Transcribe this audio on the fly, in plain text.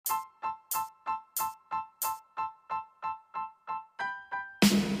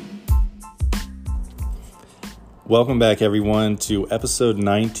Welcome back, everyone, to episode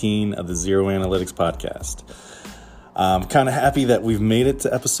 19 of the Zero Analytics Podcast. I'm kind of happy that we've made it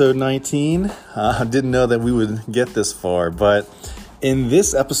to episode 19. I didn't know that we would get this far, but in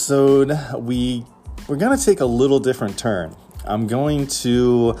this episode, we're going to take a little different turn. I'm going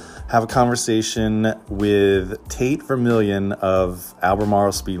to have a conversation with Tate Vermillion of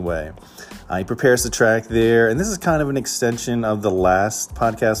Albemarle Speedway. He prepares the track there, and this is kind of an extension of the last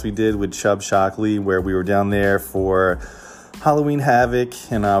podcast we did with Chubb Shockley, where we were down there for Halloween Havoc,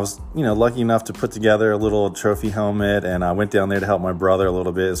 and I was, lucky enough to put together a little trophy helmet, and I went down there to help my brother a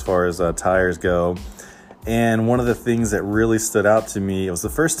little bit as far as tires go. And one of the things that really stood out to me, it was the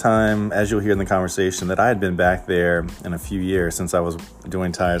first time, as you'll hear in the conversation, that I had been back there in a few years since I was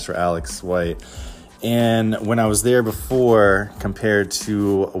doing tires for Alex White. And when I was there before, compared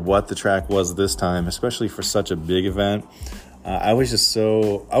to what the track was this time, especially for such a big event, I was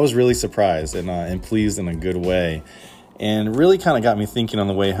really surprised and pleased in a good way. And really kind of got me thinking on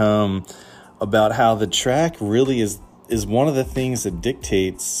the way home about how the track really is one of the things that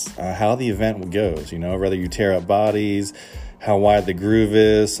dictates how the event goes, whether you tear up bodies, how wide the groove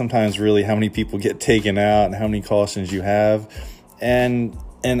is, sometimes really how many people get taken out and how many cautions you have. And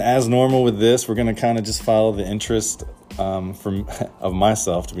as normal with this, we're going to kind of just follow the interest of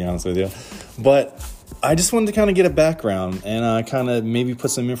myself, to be honest with you. But I just wanted to kind of get a background and kind of maybe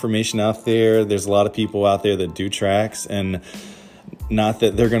put some information out there. There's a lot of people out there that do tracks, and not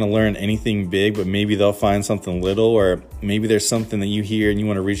that they're going to learn anything big, but maybe they'll find something little, or maybe there's something that you hear and you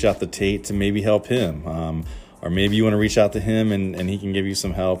want to reach out to Tate to maybe help him. Or maybe you want to reach out to him and he can give you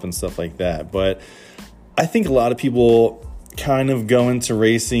some help and stuff like that. But I think a lot of people kind of go into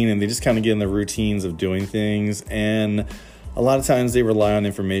racing and they just kind of get in the routines of doing things, and a lot of times they rely on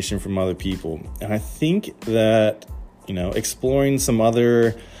information from other people. And I think that exploring some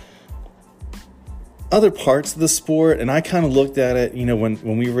other parts of the sport, and I kind of looked at it,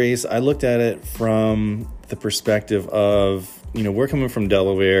 when we race, I looked at it from the perspective of, we're coming from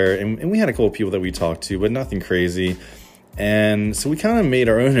Delaware, and we had a couple of people that we talked to, but nothing crazy. And so we kind of made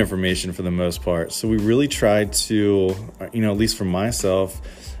our own information for the most part. So we really tried to, at least for myself,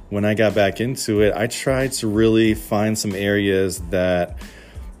 when I got back into it, I tried to really find some areas that,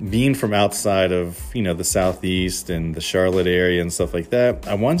 being from outside of, the Southeast and the Charlotte area and stuff like that,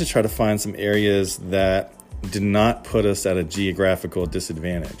 I wanted to try to find some areas that did not put us at a geographical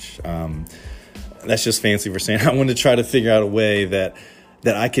disadvantage. That's just fancy for saying I wanted to try to figure out a way that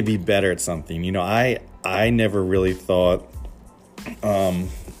I could be better at something. I never really thought,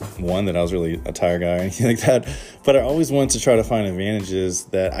 that I was really a tire guy or anything like that, but I always wanted to try to find advantages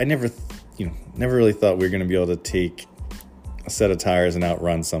that I never really thought we were going to be able to take a set of tires and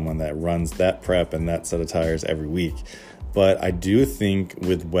outrun someone that runs that prep and that set of tires every week. But I do think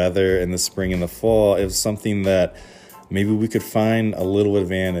with weather in the spring and the fall, it was something that maybe we could find a little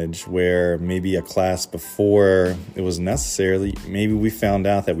advantage where maybe a class before it was necessarily, maybe we found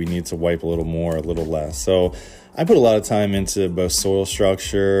out that we need to wipe a little more, a little less. So I put a lot of time into both soil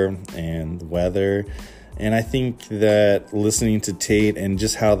structure and weather. And I think that listening to Tate and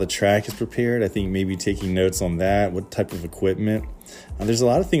just how the track is prepared, I think maybe taking notes on that, what type of equipment. There's a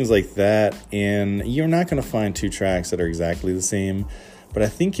lot of things like that. And you're not going to find two tracks that are exactly the same. But I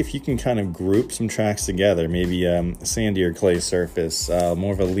think if you can kind of group some tracks together, maybe a sandy or clay surface,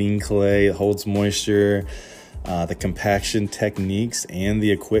 more of a lean clay, it holds moisture, the compaction techniques and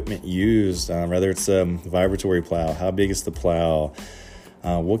the equipment used, whether it's a vibratory plow, how big is the plow,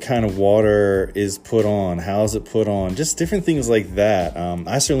 what kind of water is put on, how is it put on, just different things like that.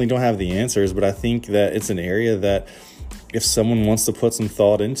 I certainly don't have the answers, but I think that it's an area that if someone wants to put some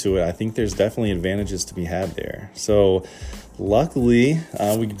thought into it, I think there's definitely advantages to be had there. So luckily,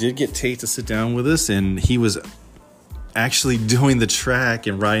 we did get Tate to sit down with us, and he was actually doing the track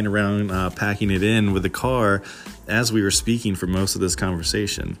and riding around, packing it in with the car as we were speaking for most of this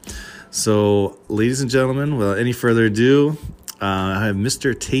conversation. So, ladies and gentlemen, without any further ado, I have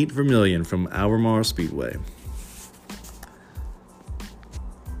Mr. Tate Vermillion from Albemarle Speedway.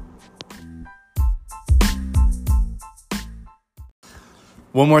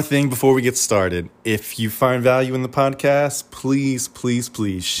 One more thing before we get started. If you find value in the podcast, please, please,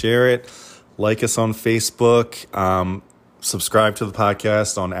 please share it. Like us on Facebook. Subscribe to the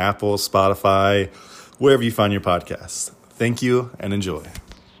podcast on Apple, Spotify, wherever you find your podcasts. Thank you and enjoy.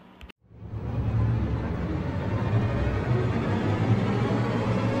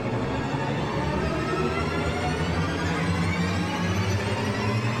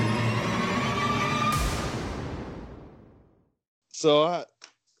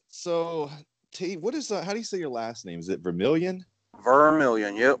 So Tate, what is how do you say your last name? Is it Vermillion?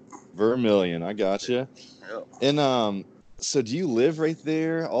 Vermilion, yep. Vermilion, I gotcha. Yep. And so do you live right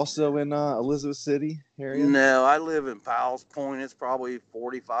there, also in Elizabeth City area? No, I live in Powell's Point. It's probably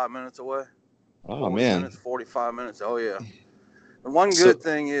 45 minutes away. Oh 40 man. minutes, 45 minutes. Oh, yeah. The one So good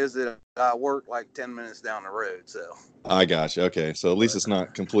thing is that I work like 10 minutes down the road, so. I gotcha. Okay, so at least But, it's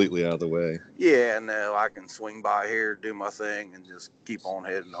not completely out of the way. yeah, no, I can swing by here, do my thing, and just keep on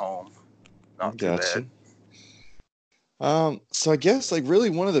heading home. I Not too gotcha. bad. So I guess like really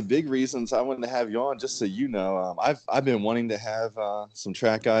one of the big reasons I wanted to have you on, just so you know, I've been wanting to have some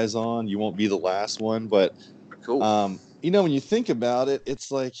track guys on. You won't be the last one, but Cool. when you think about it,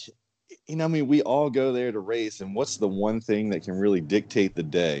 it's like, I mean, we all go there to race, and what's the one thing that can really dictate the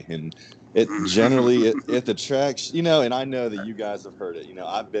day? And it generally at the tracks, and I know that you guys have heard it.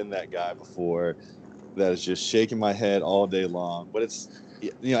 I've been that guy before that is just shaking my head all day long. But it's,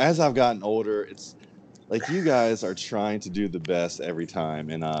 as I've gotten older, it's like you guys are trying to do the best every time,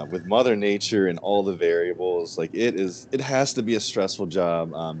 and with Mother Nature and all the variables, like it has to be a stressful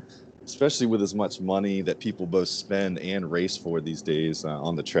job, especially with as much money that people both spend and race for these days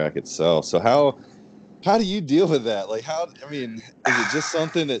on the track itself. So how do you deal with that? Like I mean, is it just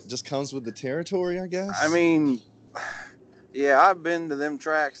something that just comes with the territory, I guess? I mean, yeah, I've been to them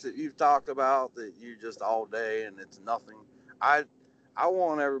tracks that you've talked about that you just all day and it's nothing. I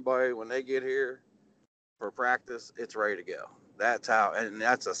want everybody when they get here for practice, it's ready to go. That's how, and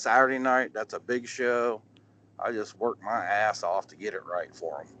that's a Saturday night. That's a big show. I just work my ass off to get it right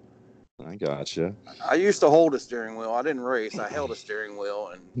for them. I gotcha. I used to hold a steering wheel. I didn't race. I held a steering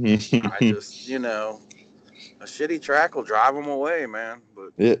wheel, and I just, a shitty track will drive them away, man.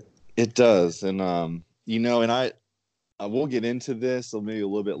 But it does, and and I will get into this maybe a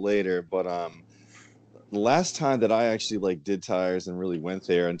little bit later, but the last time that I actually like did tires and really went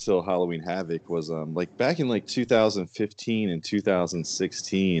there until Halloween Havoc was like back in like 2015 and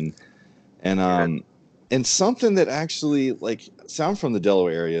 2016, and something that actually like, so I'm from the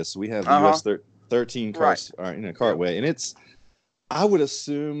Delaware area, so we have the US 13 cars, cartway, and it's, I would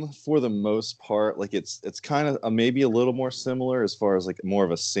assume for the most part, like it's kind of maybe a little more similar as far as like more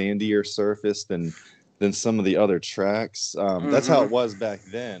of a sandier surface than some of the other tracks. That's how it was back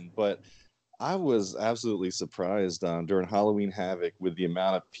then, but I was absolutely surprised during Halloween Havoc with the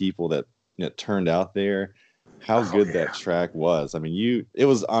amount of people that turned out there, how good that track was. I mean, it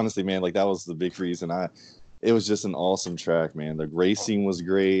was honestly, man, like that was the big reason it was just an awesome track, man. The racing was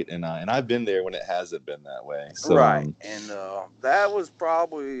great, and I've been there when it hasn't been that way. So, right, and that was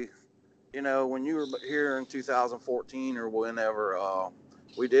probably, when you were here in 2014 or whenever,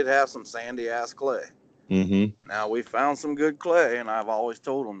 we did have some sandy ass clay. Mm-hmm. Now we found some good clay, and I've always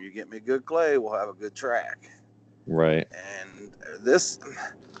told them, you get me good clay, we'll have a good track. Right. And this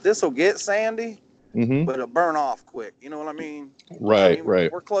will get sandy, mm-hmm. but it'll burn off quick. You know what I mean? Right.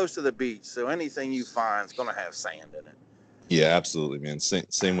 Right. We're close to the beach, so anything you find is going to have sand in it. Yeah, absolutely, man.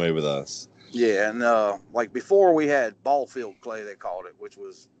 Same way with us. Yeah, and like before we had ball field clay, they called it, which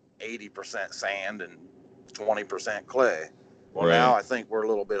was 80% sand and 20% clay. Well, now I think we're a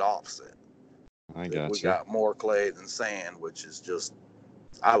little bit opposite. I got We got more clay than sand, which is just,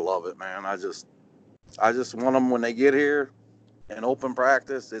 I love it, man. I just want them when they get here and open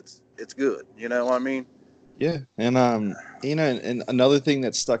practice. It's good. You know what I mean? Yeah, and and another thing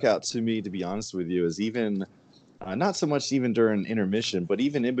that stuck out to me, to be honest with you, is even not so much even during intermission, but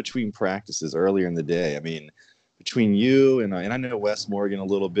even in between practices earlier in the day. I mean, between you and I know Wes Morgan a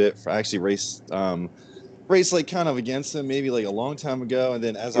little bit. I actually raced like kind of against him maybe like a long time ago, and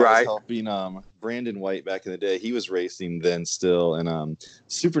then as I was helping Brandon White back in the day, he was racing then still, and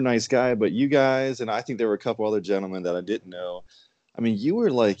super nice guy. But you guys, and I think there were a couple other gentlemen that I didn't know. I mean,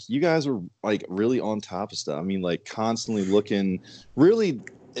 you guys were like really on top of stuff. I mean, like constantly looking, really,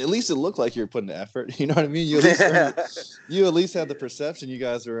 at least it looked like you were putting the effort. You know what I mean? You at least had the perception you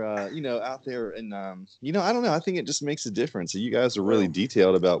guys are, out there, and I don't know. I think it just makes a difference. So you guys are really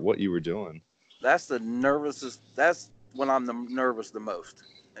detailed about what you were doing. That's the nervousest. That's when I'm nervous the most,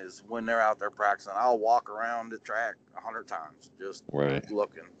 is when they're out there practicing. I'll walk around the track 100 times just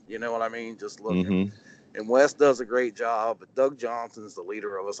looking. You know what I mean? Just looking. Mm-hmm. And Wes does a great job, but Doug Johnson's the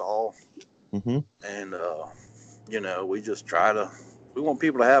leader of us all. Mm-hmm. And we want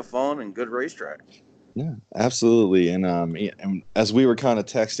people to have fun and good racetrack. Yeah, absolutely. And as we were kind of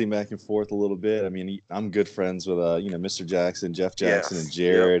texting back and forth a little bit, I mean, I'm good friends with Mr. Jackson, Jeff Jackson, and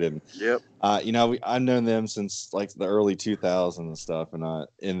Jared, and I've known them since like the early 2000s and stuff,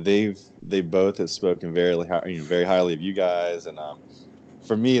 and they both have spoken very highly of you guys, and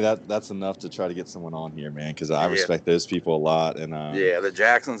for me that's enough to try to get someone on here, man, because I respect those people a lot, and the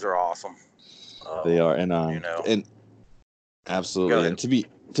Jacksons are awesome. They are, and Absolutely. And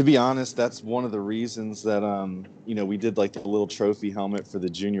to be honest, that's one of the reasons that we did like the little trophy helmet for the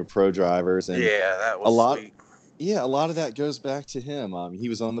junior pro drivers, and Yeah, that a was lot sweet. yeah, a lot of that goes back to him. He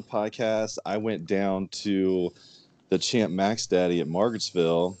was on the podcast. I went down to the Champ Max Daddy at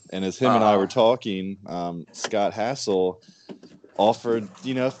Margarettsville, and as him and I Uh-huh. were talking, Scott Hassel offered,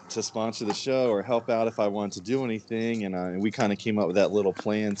 to sponsor the show or help out if I wanted to do anything, and we kind of came up with that little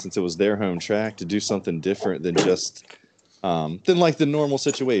plan since it was their home track to do something different than just than like the normal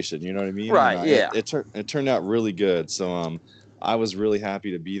situation. You know what I mean? And Right, yeah. it turned out really good. So I was really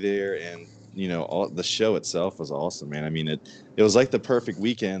happy to be there, and the show itself was awesome, man. I mean, it was like the perfect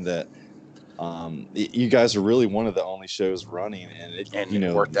weekend that you guys are really one of the only shows running, and And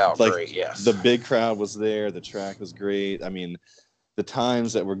it worked out like great, yes. the big crowd was there, the track was great. I mean, the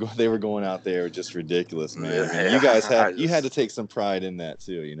times that they were going out there were just ridiculous, man. I mean, you guys had to take some pride in that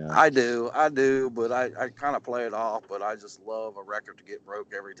too, I do, but I kind of play it off, but I just love a record to get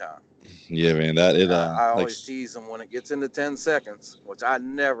broke every time. Yeah, man, that it I like always tease them when it gets into 10 seconds, which I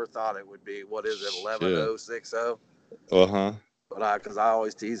never thought it would be. What is it, 11:060? Uh-huh. But because I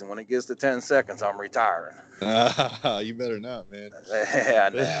always tease them when it gets to 10 seconds, I'm retiring. You better not, man. Yeah,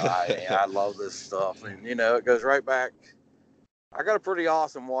 no, I love this stuff, and it goes right back. I got a pretty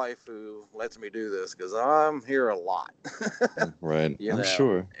awesome wife who lets me do this because I'm here a lot. Right, I'm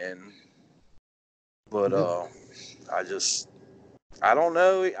sure. But I don't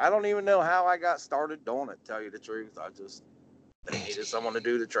know. I don't even know how I got started doing it. To tell you the truth, they needed someone to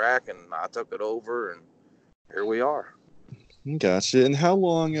do the track, and I took it over, and here we are. Gotcha. And how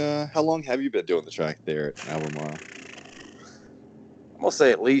long have you been doing the track there at Albemarle? I'm gonna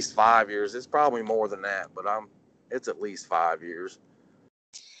say at least 5 years. It's probably more than that, but it's at least 5 years.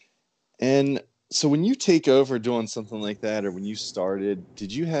 And so when you take over doing something like that, or when you started,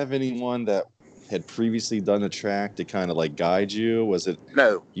 did you have anyone that had previously done the track to kind of like guide you? Was it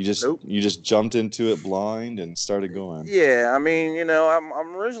No? You just Nope. You just jumped into it blind and started going? Yeah, I mean,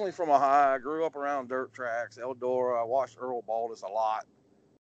 I'm originally from Ohio. I grew up around dirt tracks, Eldora. I watched Earl Baldus a lot.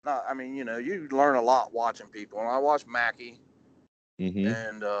 I mean, you learn a lot watching people. And I watched Mackie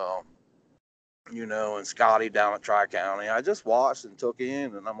and and Scotty down at Tri County. I just watched and took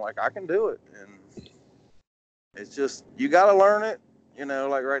in, and I'm like, I can do it. And it's just you got to learn it.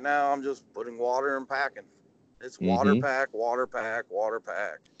 Like right now, I'm just putting water and packing. It's water pack, water pack, water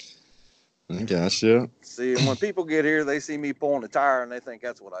pack. I gotcha. See, and when people get here, they see me pulling a tire, and they think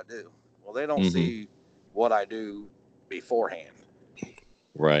that's what I do. Well, they don't see what I do beforehand.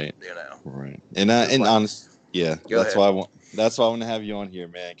 Right. Right. And honest, yeah, that's why I want to have you on here,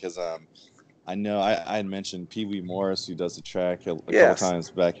 man, because I know I had mentioned Pee Wee Morris, who does the track a couple times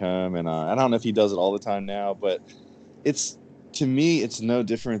back home, and I don't know if he does it all the time now, but to me, it's no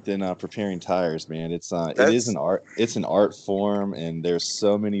different than preparing tires, man. It is an art. It's an art form, and there's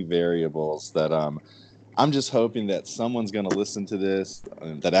so many variables that I'm just hoping that someone's going to listen to this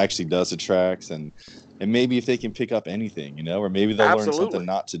that actually does the tracks, and maybe if they can pick up anything, or maybe they'll learn something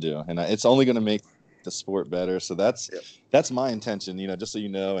not to do, and it's only going to make the sport better. So that's my intention, just so you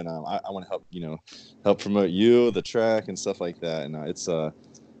know, and I want to help promote you, the track, and stuff like that, and it's a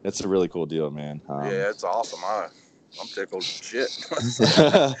really cool deal, man. Yeah, it's awesome. I'm tickled shit.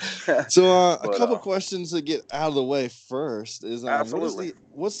 So a couple questions to get out of the way first is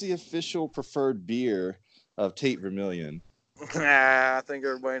what's the official preferred beer of Tate Vermilion? I think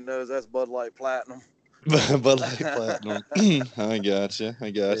everybody knows that's Bud Light Platinum. Bud Light Platinum. I gotcha.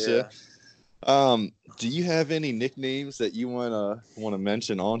 Yeah. Do you have any nicknames that you wanna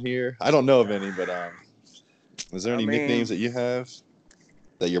mention on here? I don't know of any, but is there any nicknames that you have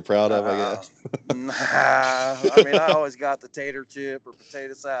that you're proud of, I guess? I mean, I always got the tater chip or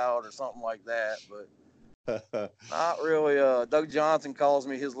potato salad or something like that, but not really. Doug Johnson calls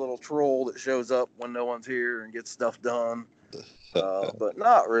me his little troll that shows up when no one's here and gets stuff done, but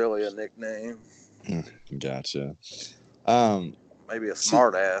not really a nickname. Gotcha. Maybe a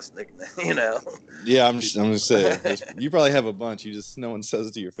smart ass nickname, Yeah, I'm gonna say you probably have a bunch. No one says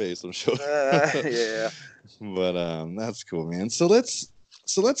it to your face, I'm sure. Yeah. But that's cool, man. So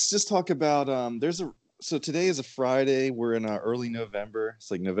let's just talk about so today is a Friday. We're in early November. It's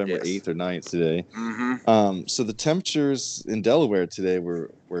like November 8th or 9th today. So the temperatures in Delaware today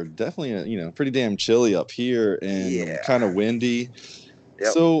were definitely pretty damn chilly up here and kind of windy.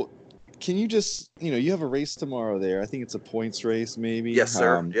 Yep. So can you just you have a race tomorrow there? I think it's a points race, maybe. Yes,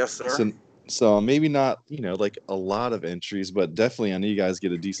 sir. Yes, sir. So maybe not like a lot of entries, but definitely I know you guys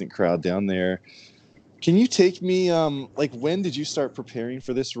get a decent crowd down there. Can you take me, like, when did you start preparing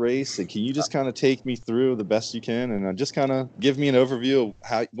for this race? And can you just kind of take me through the best you can, and just kind of give me an overview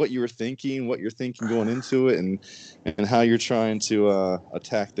of what you were thinking, what you're thinking going into it, and how you're trying to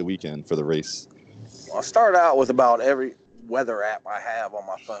attack the weekend for the race? Well, I start out with about every weather app I have on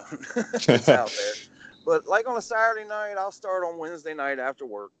my phone that's out there. But like on a Saturday night, I'll start on Wednesday night after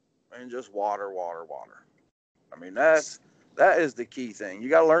work and just water. I mean, that is the key thing. You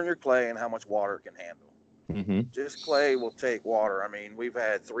got to learn your clay and how much water it can handle. Mm-hmm. Just clay will take water. I mean, we've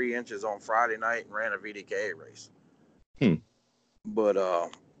had 3 inches on Friday night and ran a VDK race.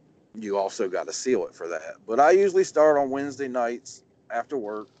 But you also got to seal it for that. But I usually start on Wednesday nights after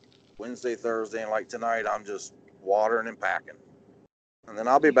work, Wednesday, Thursday, and like tonight, I'm just watering and packing. And then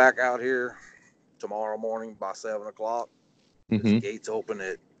I'll be back out here tomorrow morning by 7 o'clock. Mm-hmm. The gates open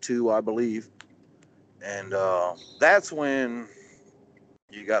at 2, I believe. And that's when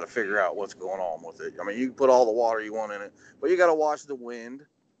you got to figure out what's going on with it. I mean, you can put all the water you want in it, but you got to watch the wind.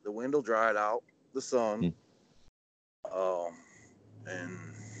 The wind will dry it out, the sun. And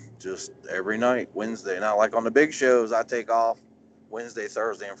just every night, Wednesday. Now, like on the big shows, I take off Wednesday,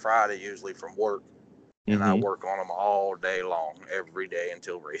 Thursday, and Friday usually from work. And I work on them all day long, every day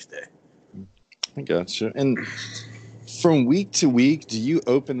until race day. I gotcha. And from week to week, do you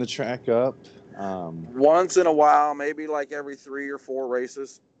open the track up? Once in a while, maybe like every 3 or 4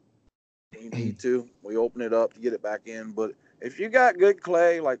 races, you need to. We open it up to get it back in. But if you got good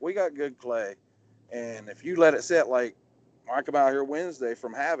clay, like we got good clay, and if you let it sit, like I come out here Wednesday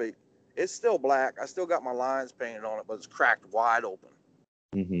from Havoc, it's still black. I still got my lines painted on it, but it's cracked wide open,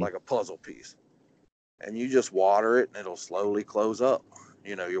 like a puzzle piece. And you just water it, and it'll slowly close up.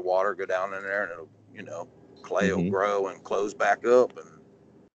 You know, your water go down in there, and it'll, you know, clay will grow and close back up.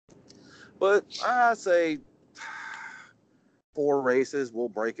 But I say 4 races, we'll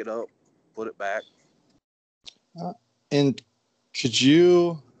break it up, put it back. And could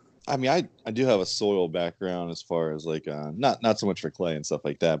you? I mean, I do have a soil background as far as like not so much for clay and stuff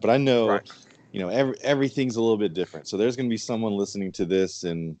like that, but I know. You know, everything's a little bit different. So there's going to be someone listening to this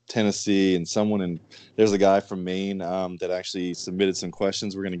in Tennessee, and there's a guy from Maine that actually submitted some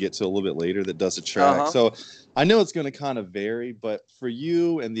questions we're going to get to a little bit later that does a track. So I know it's going to kind of vary, but for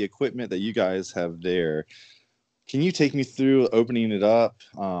you and the equipment that you guys have there, can you take me through opening it up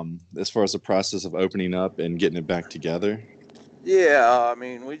as far as the process of opening up and getting it back together? Yeah, I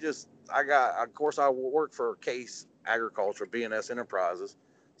mean, of course, I work for Case Agriculture, BNS Enterprises.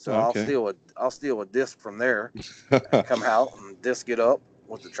 So I'll steal a disc from there, and come out and disc it up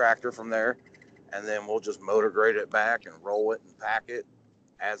with the tractor from there, and then we'll just motor grade it back and roll it and pack it,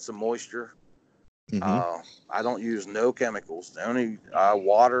 add some moisture. I don't use no chemicals. Only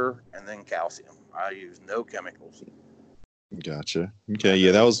water and then calcium. I use no chemicals. Gotcha. Okay,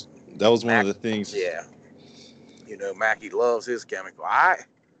 yeah, that was one of the things. Yeah, you know, Mackie loves his chemical.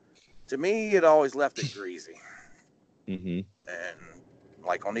 To me, it always left it greasy. And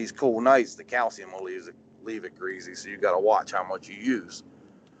like on these cool nights, the calcium will leave it greasy, so you got to watch how much you use,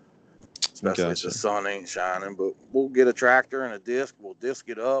 especially if the sun ain't shining. But we'll get a tractor and a disc, we'll disc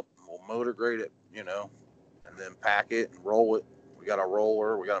it up, we'll motor grade it, you know, and then pack it and roll it. We got a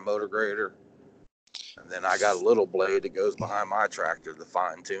roller, we got a motor grader, and then I got a little blade that goes behind my tractor to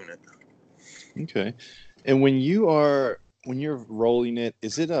fine tune it. Okay. And when you're rolling it,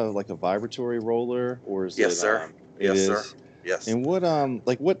 is it like a vibratory roller, or is it? Yes, sir. Yes, sir. Yes. And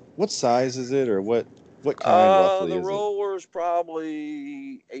what size is it, or what kind roughly is it? The roller's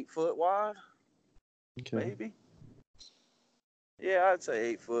probably 8 foot wide. Okay. Maybe. Yeah, I'd say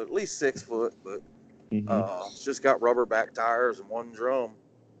 8 foot, at least 6 foot, but it's just got rubber back tires and one drum.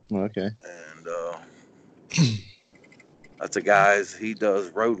 Okay. And that's a guy's. He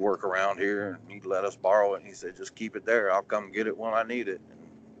does road work around here, and he let us borrow it. And he said, "Just keep it there. I'll come get it when I need it."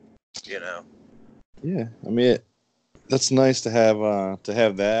 And, you know. Yeah, I mean, that's nice to have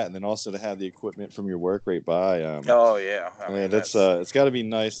that, and then also to have the equipment from your work right by. Oh yeah, I mean, that's it's got to be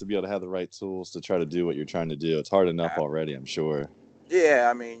nice to be able to have the right tools to try to do what you're trying to do. It's hard enough already, I'm sure. Yeah,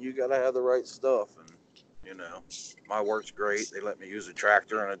 I mean, you got to have the right stuff, and you know, my work's great. They let me use a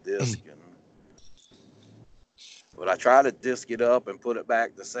tractor and a disc, but I try to disc it up and put it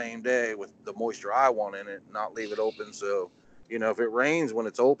back the same day with the moisture I want in it, not leave it open. So, you know, if it rains when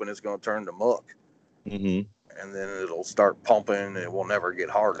it's open, it's going to turn to muck. And then it'll start pumping and it will never get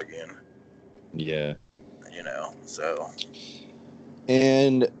hard again. Yeah. You know, so.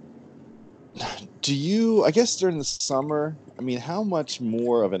 And do you, I guess during the summer, I mean, how much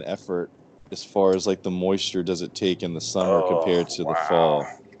more of an effort as far as like the moisture does it take in the summer compared to the fall?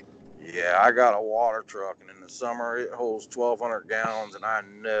 Yeah, I got a water truck, and in the summer it holds 1,200 gallons, and I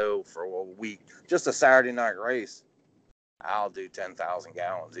know for a week, just a Saturday night race, I'll do 10,000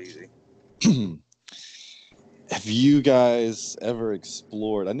 gallons easy. Have you guys ever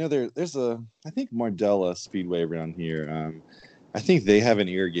explored? I know there's I think Mardella Speedway around here. I think they have an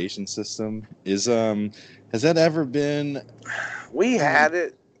irrigation system. Has that ever been? We had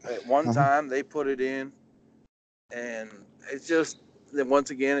it at one Uh-huh. time. They put it in, and it's just once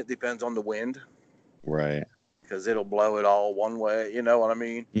again it depends on the wind Right. because it'll blow it all one way. You know what I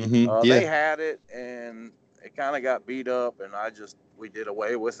mean? Mm-hmm. They Yeah. had it, and it kind of got beat up, and we did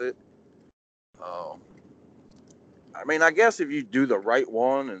away with it. Uh, I mean, I guess if you do the right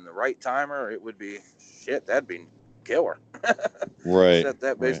one and the right timer, it would be shit. That'd be killer. Right. Set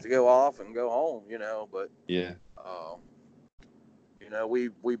that bitch Right. to go off and go home, But Yeah. uh,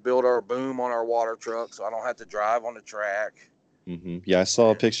 we build our boom on our water truck, so I don't have to drive on the track. Mm-hmm. Yeah, I saw a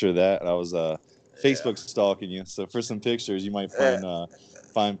And, picture of that. I was yeah, Facebook stalking you, so for some pictures you might uh,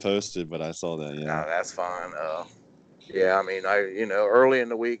 find posted, but I saw that. Yeah. nah, that's fine. Yeah, I mean, early in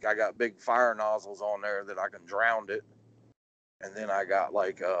the week I got big fire nozzles on there that I can drown it, and then I got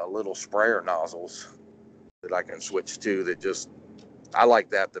like little sprayer nozzles that I can switch to. I like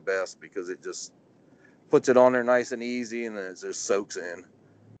that the best because it just puts it on there nice and easy, and then it just soaks in.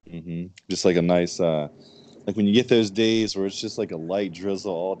 Mm-hmm. Just like a nice like when you get those days where it's just like a light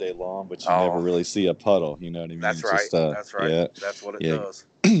drizzle all day long, but you never Oh, really see a puddle. You know what I mean? that's It's right. just That's right. yeah, That's what it yeah, does.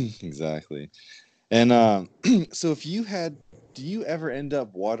 exactly. And so if you had, do you ever end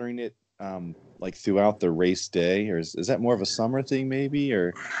up watering it like throughout the race day, or is that more of a summer thing maybe,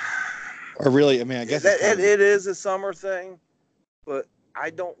 or really? I mean, I guess it's kind of It is a summer thing, but I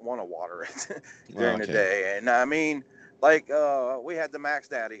don't want to water it well, during the okay. day. And I mean, like we had the Max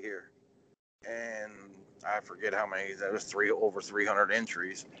Daddy here, and I forget how many. That was over 300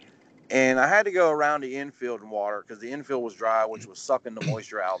 entries, and I had to go around the infield and water because the infield was dry, which was sucking the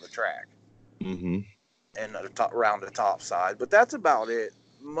moisture out of the track, Mm-hmm. and around the top side. But that's about it.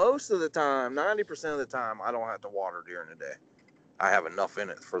 Most of the time, 90% of the time, I don't have to water during the day. I have enough in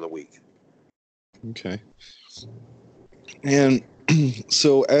it for the week. Okay. And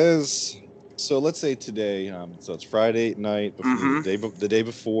so let's say today, so it's Friday night before Mm-hmm. the day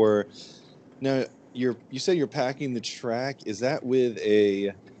before. Now you said you're packing the track. Is that with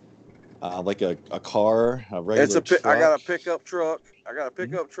a like a car, a regular I got truck? a pickup truck. I got a Mhm.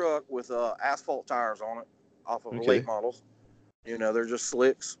 pickup truck with asphalt tires on it, off of the late Okay. models. They're just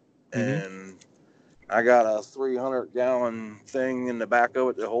slicks, Mm-hmm. and I got a 300-gallon thing in the back of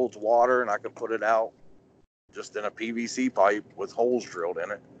it that holds water, and I can put it out just in a PVC pipe with holes drilled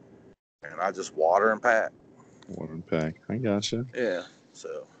in it, and I just water and pack. One pack. I gotcha. Yeah.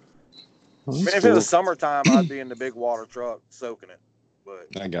 So, Well, I that's mean, if it cool. was summertime, I'd be in the big water truck soaking it, but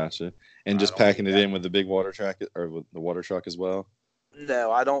I gotcha. And I just don't need packing it that. in with the big water truck or with the water truck as well.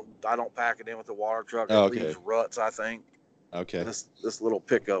 No, I don't. I don't pack it in with the water truck. Oh, It okay. leaves ruts. I think Okay. this little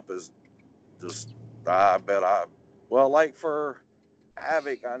pickup is just. I bet I. Well, like for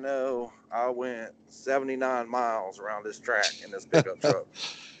Havoc, I know I went 79 miles around this track in this pickup truck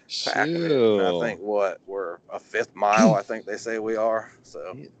packing it, and I Chill. think we're a fifth mile. I think they say we are.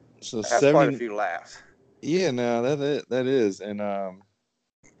 So So that's quite a 70. few laps. Yeah, no, that is. And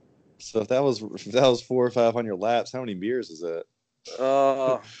so if that was 400 or 500 laps, how many beers is that?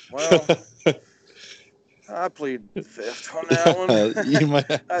 Well, I plead the fifth on that one. You might.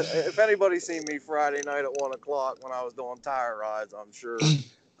 If anybody seen me Friday night at 1 o'clock when I was doing tire rides, I'm sure.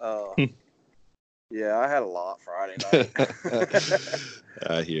 Uh, yeah, I had a lot Friday night.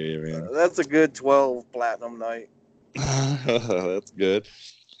 I hear you, man. That's a good 12 platinum night. That's good.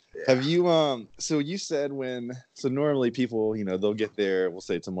 Yeah, Have you so you said so normally people, they'll get there, we'll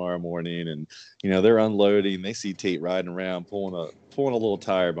say tomorrow morning, and they're unloading, they see Tate riding around pulling a little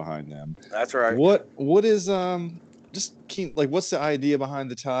tire behind them. that's right. What is what's the idea behind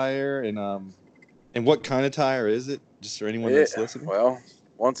the tire, and what kind of tire is it? Just for anyone that's listening? Well,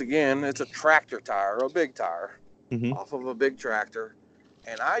 once again, it's a tractor tire, a big tire, Mm-hmm. off of a big tractor,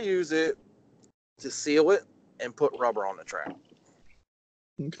 and I use it to seal it and put rubber on the track.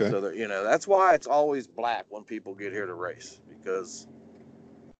 Okay. So that that's why it's always black when people get here to race, because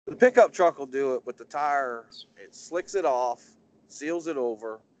the pickup truck will do it, but the tire, it slicks it off, seals it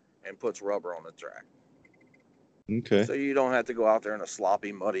over, and puts rubber on the track. Okay. So you don't have to go out there in a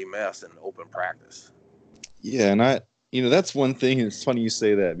sloppy, muddy mess in open practice. Yeah, and that's one thing. It's funny you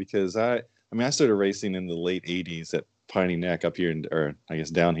say that because I started racing in the late '80s at Piney Neck up here or I guess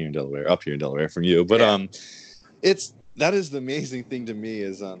down here in Delaware, up here in Delaware from you. But Yeah. that is the amazing thing to me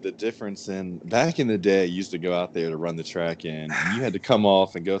is the difference in back in the day. You used to go out there to run the track in, and you had to come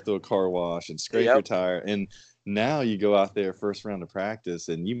off and go through a car wash and scrape your Yep. tire. And now you go out there first round of practice,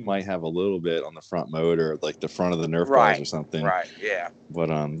 and you might have a little bit on the front motor, like the front of the Nerf balls or Right. something. Right. Yeah. But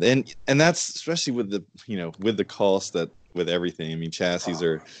and that's especially with the with the cost that with everything. I mean, chassis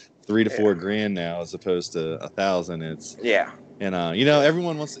are $3 to Yeah. $4 now as opposed to $1,000. It's Yeah. and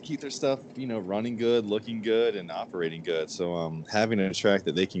everyone wants to keep their stuff running good, looking good, and operating good. So having a track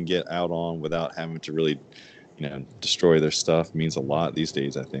that they can get out on without having to really destroy their stuff means a lot these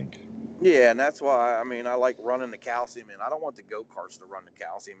days, I think. Yeah, and that's why I like running the calcium in. I don't want the go karts to run the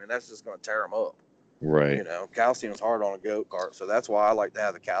calcium, and that's just going to tear them up. Right. Calcium's hard on a go kart, so that's why I like to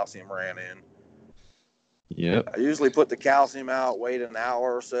have the calcium ran in. Yep. I usually put the calcium out, wait an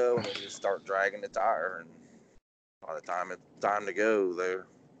hour or so, and then just start dragging the tire. And by the time it's time to go, there's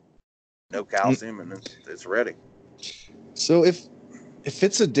no calcium, and it's ready. So if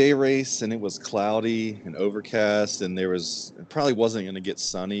it's a day race and it was cloudy and overcast and it probably wasn't going to get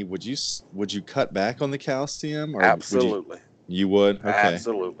sunny, would you cut back on the calcium? Or Absolutely. You would? Okay.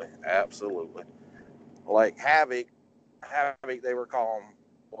 Absolutely. Like Havoc, they were calling,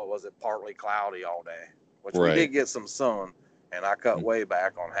 what was it, partly cloudy all day, which we did get some sun, and I cut way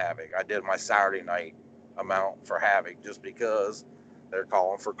back on Havoc. I did my Saturday night amount for Havoc just because they're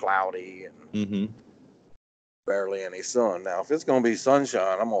calling for cloudy and barely any sun. Now, if it's going to be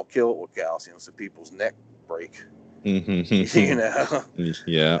sunshine, I'm going to kill it with calcium so people's neck break. Yeah.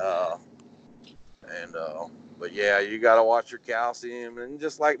 But yeah, you got to watch your calcium. And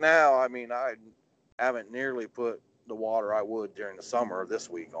just like now, I haven't nearly put the water I would during the summer this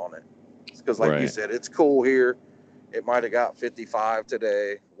week on it. Because like you said, it's cool here. It might have got 55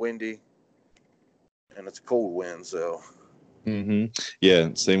 today, windy, and it's a cold wind. So. Yeah,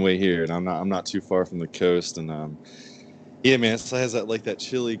 same way here, and I'm not too far from the coast, and yeah, man, it has that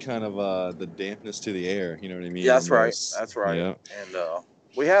chilly kind of the dampness to the air. You know what I mean? Yeah, that's right. Yeah. And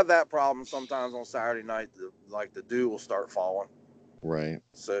we have that problem sometimes on Saturday night. The dew will start falling. Right.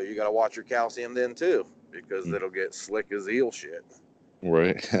 So you got to watch your calcium then too, because it'll get slick as eel shit.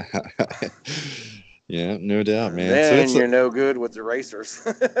 Right. Yeah, no doubt, man. Then you're no good with the racers.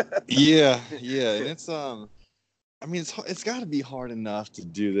 Yeah, and it's got to be hard enough to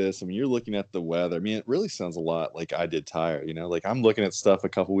do this. I mean, you're looking at the weather. I mean, it really sounds a lot like I did tire. Like I'm looking at stuff a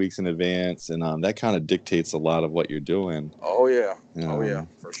couple weeks in advance, and that kind of dictates a lot of what you're doing. Oh yeah,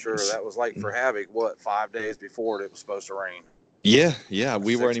 for sure. That was like for Havoc. 5 days before it was supposed to rain. Yeah.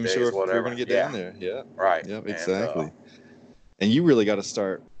 We weren't even sure if we were going to get down there. Yeah. Right. Yep. Exactly. And you really got to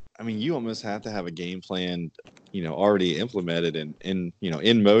start. I mean, you almost have to have a game plan, already implemented and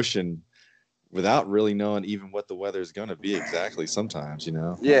in motion, without really knowing even what the weather is going to be exactly sometimes,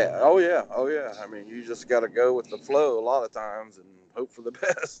 Yeah. Oh, yeah. I mean, you just got to go with the flow a lot of times and hope for the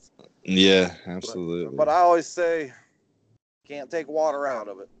best. Yeah, absolutely. But I always say, can't take water out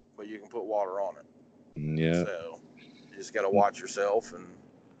of it, but you can put water on it. Yeah. So you just got to watch yourself. And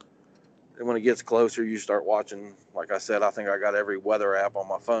then when it gets closer, you start watching. Like I said, I think I got every weather app on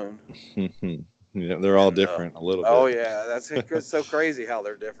my phone. Yeah, they're all different a little bit. Oh yeah, it's so crazy how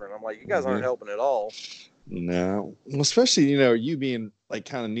they're different. I'm like, you guys aren't helping at all. No, well, especially you being like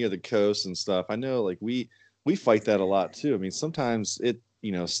kind of near the coast and stuff. I know, like we fight that a lot too. I mean, sometimes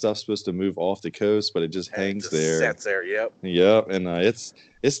stuff's supposed to move off the coast, but it just hangs there. Sets there. Yep, and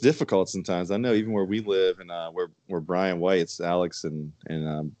it's difficult sometimes. I know even where we live and where Brian White's Alex and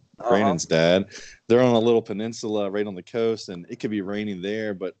Brandon's dad, they're on a little peninsula right on the coast, and it could be raining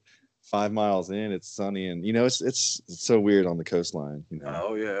there, but 5 miles in, it's sunny, and it's so weird on the coastline.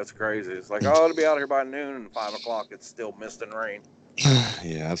 Oh yeah, it's crazy. It's like, oh, it'll be out here by noon, and 5 o'clock, it's still mist and rain.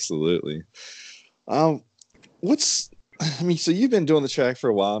 Yeah, absolutely. So you've been doing the track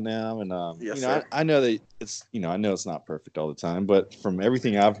for a while now, and yes, sir. I know that it's I know it's not perfect all the time, but from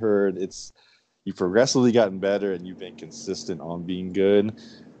everything I've heard, you've progressively gotten better, and you've been consistent on being good.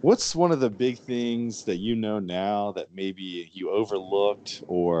 What's one of the big things that now that maybe you overlooked,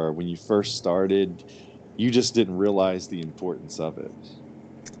 or when you first started, you just didn't realize the importance of it?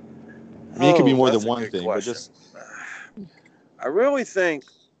 I mean, it could be more than one thing, but just... I really think,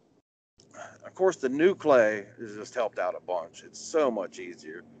 of course, the new clay has just helped out a bunch. It's so much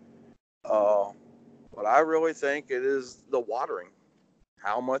easier. But I really think it is the watering,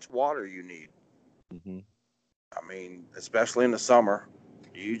 how much water you need. I mean, especially in the summer.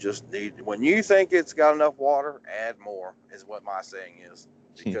 You just need, when you think it's got enough water, add more, is what my saying is.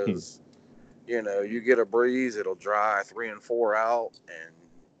 Because, you get a breeze, it'll dry 3 and 4 out, and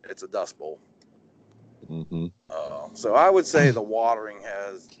it's a dust bowl. So I would say the watering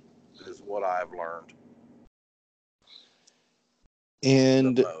is what I've learned.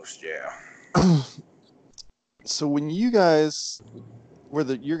 And The most, yeah. so when you guys, where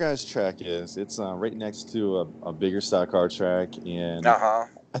your guys' track is, it's right next to a bigger stock car track, and Uh-huh.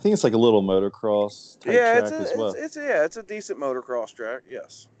 I think it's like a little motocross type Yeah, track as well. it's a decent motocross track,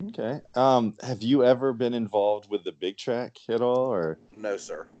 yes. Okay. Have you ever been involved with the big track at all, or No,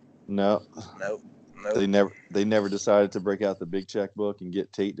 sir. no? Nope. Nope. They never decided to break out the big checkbook and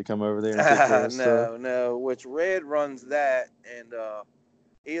get Tate to come over there and take care of stuff. No. Which Red runs that, and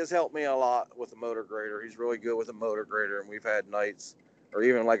he has helped me a lot with the motor grader. He's really good with the motor grader, and we've had nights, or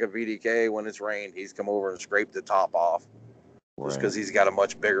even like a VDK when it's rained, he's come over and scraped the top off, just because Right. he's got a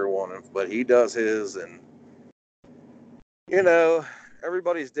much bigger one. But he does his, and you know,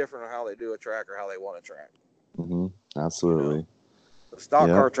 everybody's different on how they do a track or how they want a track. Mm-hmm. You Absolutely. know, the stock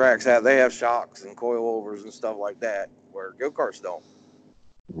Yeah. car tracks have shocks and coilovers and stuff like that, where go karts don't.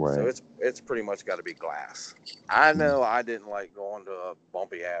 So Right. it's pretty much got to be glass. I know I didn't like going to a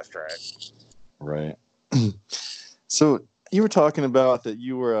bumpy ass track. Right. So you were talking about that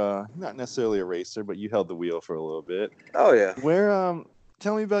you were not necessarily a racer, but you held the wheel for a little bit. Oh yeah, Where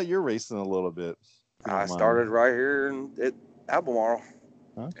tell me about your racing a little bit, if you I don't mind. started right here at Albemarle,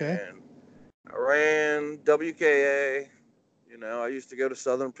 Okay. and I ran WKA. You know, I used to go to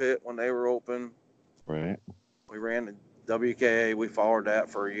Southern Pit when they were open. Right. We ran the WKA. We followed that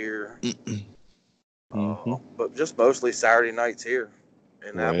for a year. Mm-hmm. But just mostly Saturday nights here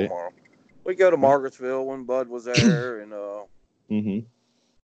in Right. Albemarle. We go to Margarettsville when Bud was there, and Mm-hmm.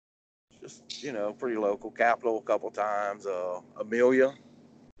 just pretty local. Capital a couple times. Amelia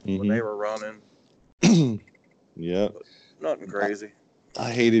when they were running. Yep. But nothing crazy. I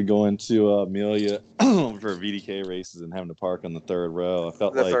hated going to Amelia for VDK races and having to park on the third row.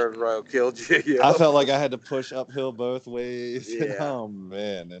 The third row killed you. I Yep. felt like I had to push uphill both ways. And, Yeah. oh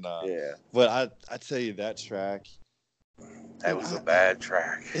man. And Yeah. but I tell you that track, That was a bad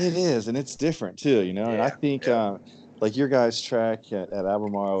track. it is, and it's different too, you know. And I Yeah. think Yeah. like your guys' track at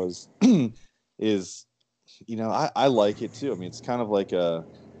Albemarle is I like it too. I mean, it's kind of like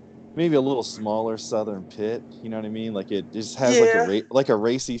maybe a little smaller Southern Pit. You know what I mean? Like it just has Yeah. like a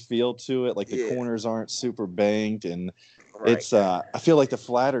racy feel to it. Like the Yeah. corners aren't super banked, and Right. it's I feel like the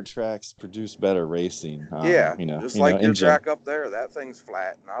flatter tracks produce better racing. Yeah. Just like In your general. track up there, that thing's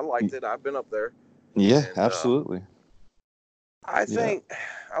flat, and I liked it. I've been up there, Yeah, and absolutely. I Yeah. think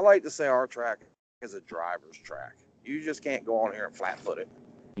I like to say our track is a driver's track. You just can't go on here and flat foot it.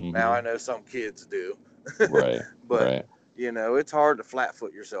 Now Mm-hmm. I know some kids do, Right. but Right. it's hard to flat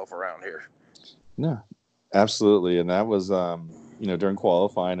foot yourself around here. No, absolutely. And that was, during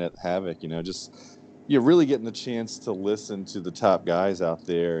qualifying at Havoc, just you're really getting the chance to listen to the top guys out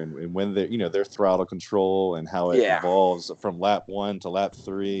there and when they're, their throttle control and how it Yeah. evolves from lap 1 to lap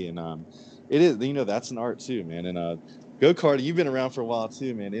 3. And it is, that's an art too, man. And go-karting, you've been around for a while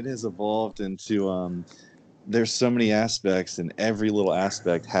too, man. It has evolved into, there's so many aspects, and every little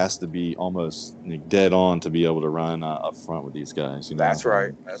aspect has to be almost dead on to be able to run up front with these guys, That's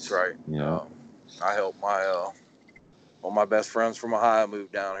right. That's right. Yeah. I helped one of my best friends from Ohio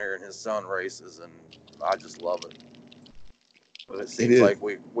move down here, and his son races, and I just love it. But it seems is. like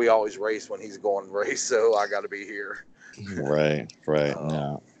we always race when he's going to race, so I got to be here. Right.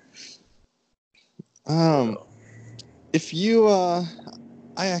 No. So, If you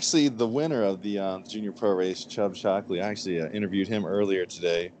I actually, the winner of the junior pro race, Chubb Shockley, I actually interviewed him earlier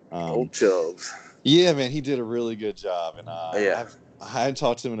today. old Chubbs. Yeah, man, he did a really good job, and Yeah. I hadn't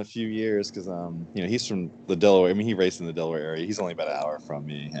talked to him in a few years because he's from the Delaware. I mean, he raced in the Delaware area. He's only about an hour from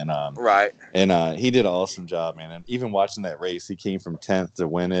me, and Right. he did an awesome job, man. And even watching that race, he came from 10th to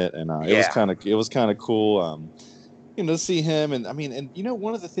win it, and it was kind of cool. To see him, and I mean, and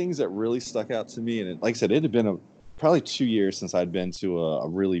one of the things that really stuck out to me, and like I said, it had been probably 2 years since I'd been to a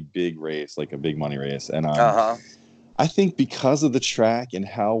really big race, like a big money race, and I think because of the track and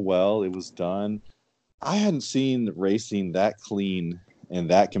how well it was done, I hadn't seen racing that clean and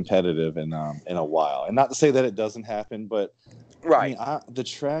that competitive in a while. And not to say that it doesn't happen, but right. I mean, the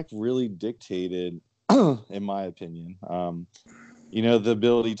track really dictated, in my opinion, the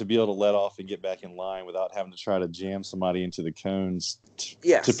ability to be able to let off and get back in line without having to try to jam somebody into the cones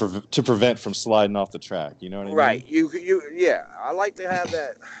to prevent from sliding off the track. You know what I mean? Right. Yeah. I like to have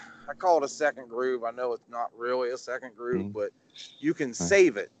that. I call it a second groove. I know it's not really a second groove, but you can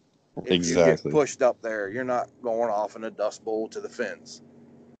save it. If you get pushed up there, you're not going off in a dust bowl to the fence.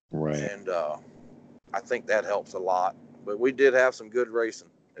 Right. And I think that helps a lot. But we did have some good racing.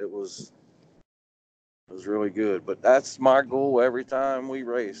 It was really good. But that's my goal every time we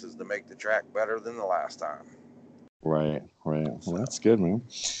race, is to make the track better than the last time. Right. Well, that's good, man.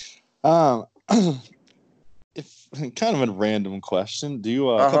 if kind of a random question, do you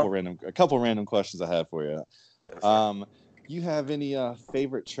Uh-huh. a couple random questions I have for you. Yes, sir. You have any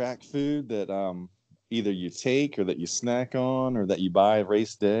favorite track food that either you take or that you snack on or that you buy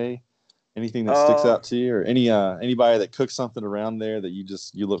race day? Anything that sticks Uh, out to you, or anybody that cooks something around there that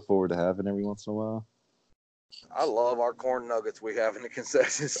you look forward to having every once in a while? I love our corn nuggets we have in the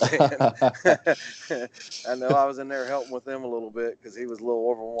concession stand. I know I was in there helping with them a little bit because he was a little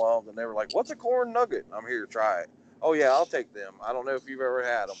overwhelmed, and they were like, "What's a corn nugget?" I'm here to try it. Oh yeah, I'll take them. I don't know if you've ever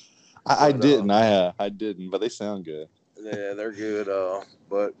had them, I but didn't. I didn't, but they sound good. yeah, they're good.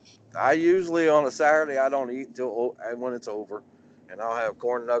 But I usually on a Saturday I don't eat until when it's over, and I'll have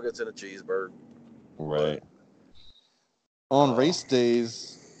corn nuggets and a cheeseburger. But Right. On uh, race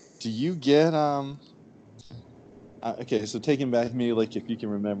days, do you get okay, so taking back me, like if you can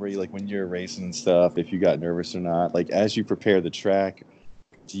remember, like when you're racing and stuff, if you got nervous or not, like as you prepare the track,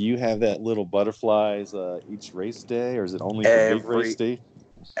 do you have that little butterflies each race day, or is it only for big race every day?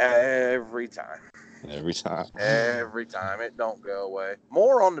 every time, Every time. every time it don't go away.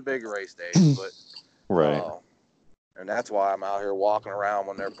 More on the big race days, but Right. uh, and that's why I'm out here walking around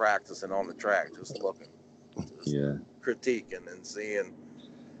when they're practicing on the track, just looking, just Yeah. critiquing and seeing.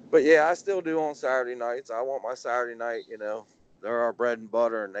 But yeah, I still do on Saturday nights. I want my Saturday night, they're our bread and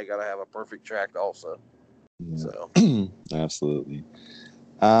butter, and they got to have a perfect track also. So, Yeah. Absolutely.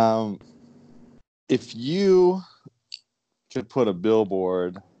 Um, if you could put a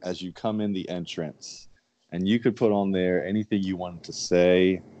billboard as you come in the entrance, and you could put on there anything you wanted to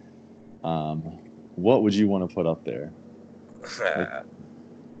say, um, what would you want to put up there? It,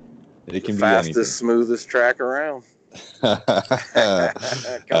 the it can be anything. fastest, smoothest track around. I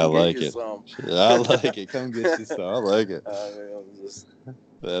Come get like you it. some. I like it. Come get you some. I like it. Just,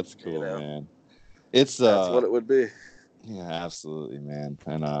 That's you cool, know, man. It's that's what it would be. yeah, absolutely, man.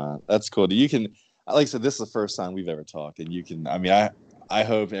 And that's cool. You can like I said, this is the first time we've ever talked, and you can I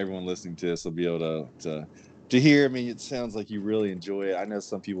hope everyone listening to this will be able to hear. I mean, it sounds like you really enjoy it. I know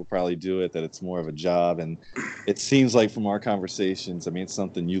some people probably do it, that it's more of a job, and it seems like from our conversations, I mean, it's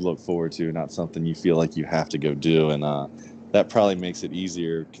something you look forward to, not something you feel like you have to go do. And that probably makes it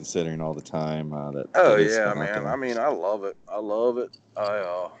easier considering all the time Oh that is yeah, spent out man. there. I mean, I love it. I love it.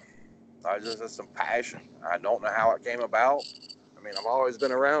 I just have some passion. I don't know how it came about. I mean, I've always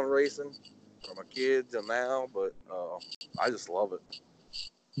been around racing from a kid till now, but I just love it.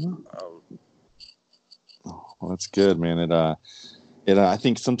 Uh, Well, that's good, man. I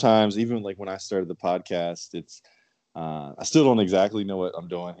think sometimes even like when I started the podcast, it's I still don't exactly know what I'm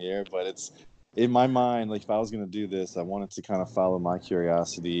doing here, but it's in my mind. Like if I was going to do this, I wanted to kind of follow my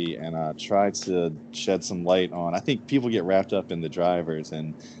curiosity and try to shed some light on. I think people get wrapped up in the drivers,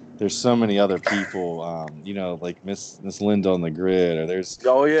 and there's so many other people. Like Miss Linda on the grid, or there's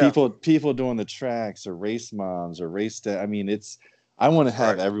oh yeah, people doing the tracks, or race moms, or I mean, it's I want to that's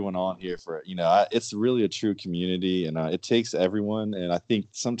have right. everyone on here for it's really a true community, and it takes everyone. And I think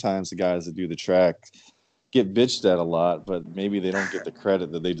sometimes the guys that do the track get bitched at a lot, but maybe they don't get the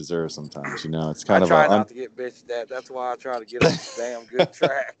credit that they deserve sometimes. It's I kind of try not to get bitched at. That's why I try to get them damn good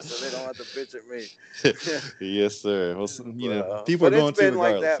tracks so they don't have to bitch at me. Yes, sir. Well, people are But it's going to been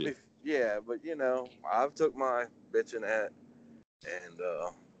like regardless that. here. Yeah, but I've took my bitching at, and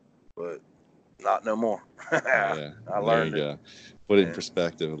but not no more. Yeah, I there you learned it, go. Put it in and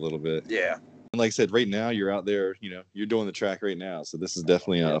perspective a little bit. yeah, And like I said, right now you're out there, you're doing the track right now. So this is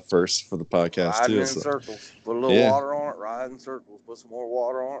definitely yep. a first for the podcast Riding too. in So circles. Put a little yeah, water on it. Ride in circles. Put some more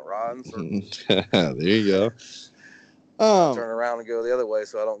water on it. Ride in circles. there you go. I Um, turn around and go the other way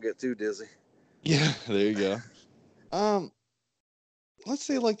so I don't get too dizzy. yeah, there you go. Um, let's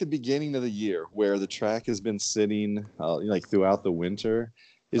say like the beginning of the year where the track has been sitting like throughout the winter.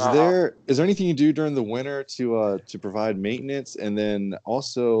 Is Uh huh. there is there anything you do during the winter to provide maintenance? And then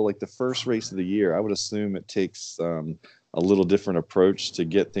also like the first race of the year, I would assume it takes a little different approach to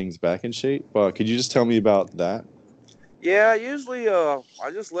get things back in shape. Could you just tell me about that? Yeah, usually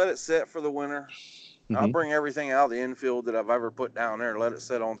I just let it set for the winter. I Hmm. bring everything out of the infield that I've ever put down there, let it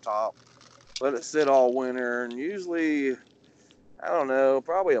sit on top, let it sit all winter, and usually I don't know,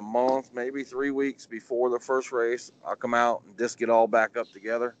 probably a month, maybe 3 weeks before the first race, I'll come out and disc it all back up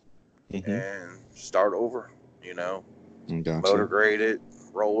together Hmm. and start over. You know, motor Gotcha. grade it,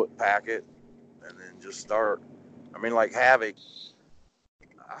 roll it, pack it, and then just start. I mean, like Havoc,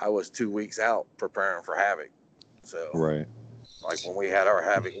 I was 2 weeks out preparing for Havoc. So, Right. like when we had our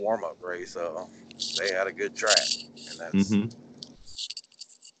Havoc warm up race, they had a good track, and Hmm.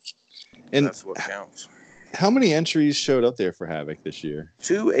 And that's what counts. how many entries showed up there for Havoc this year?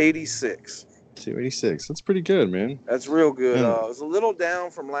 286. 286. That's pretty good, man. That's real good. And It was a little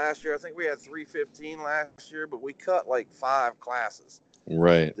down from last year. I think we had 315 last year, but we cut like 5 classes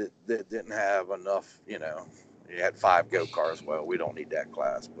right. that didn't have enough. You know, you had 5 go-karts. Well, we don't need that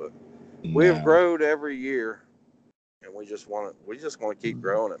class, but we have No. grown every year, and we just want to keep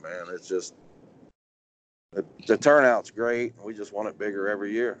growing it, man. It's just the turnout's great. We just want it bigger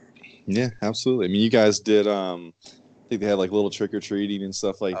every year. Yeah, absolutely. I mean, you guys did. I think they had like little trick or treating and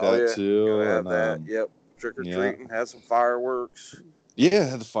stuff like Oh that yeah, too. gotta have And that. Yep, trick or yeah, treating. Had some fireworks. yeah,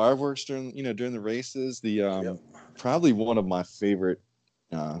 had the fireworks during the races. The Yep. probably one of my favorite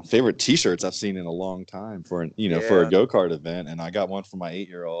T-shirts I've seen in a long time for for a Yeah. go-kart event, and I got one for my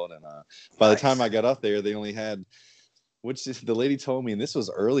 8-year-old. And by the time Nice. I got up there, they only had, which the lady told me, and this was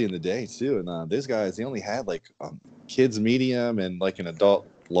early in the day too. And these guys, they only had like kids medium and like an adult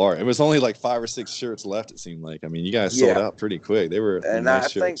large. It was only like 5 or 6 shirts left. It seemed like. I mean, you guys sold Yeah. out pretty quick. They were And nice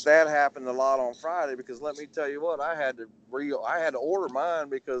I think shirts. that happened a lot on Friday because let me tell you what, I had to order mine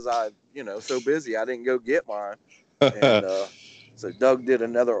because so busy I didn't go get mine, and so Doug did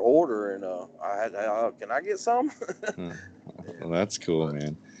another order, and I had, can I get some? Well, that's cool, But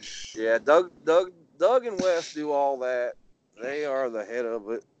man. yeah, Doug and Wes do all that. They are the head of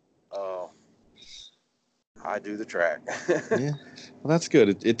it. Uh, I do the track. Yeah, well, that's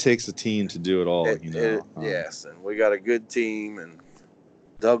good. It takes a team to do it all, Yes, and we got a good team, and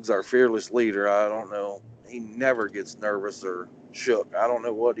Doug's our fearless leader. I don't know. He never gets nervous or shook. I don't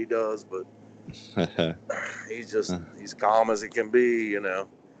know what he does, but he's calm as he can be, All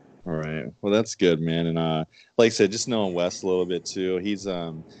right. Well, that's good, man. And like I said, just knowing Wes a little bit too. He's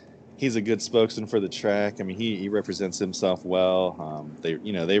a good spokesman for the track. I mean, he represents himself well.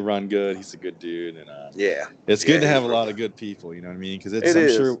 They run good. He's a good dude, and Yeah. it's Yeah, good to have he's a real lot of good. good people. You know what I mean? Because It I'm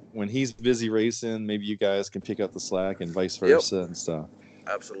is. sure when he's busy racing, maybe you guys can pick up the slack and vice Yep. versa and stuff.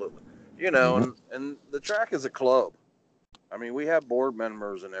 Absolutely. Mm-hmm. And the track is a club. I mean, we have board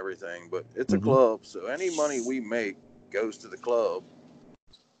members and everything, but it's a Mm-hmm. club. So any money we make goes to the club.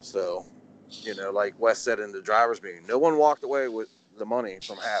 So, like Wes said in the driver's meeting, no one walked away with the money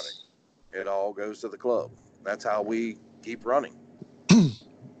from Havoc. It all goes to the club. That's how we keep running.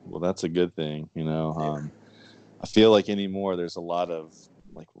 Well, that's a good thing. Yeah. I feel like anymore there's a lot of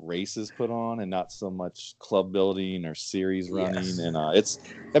like races put on and not so much club building or series running. Yes. And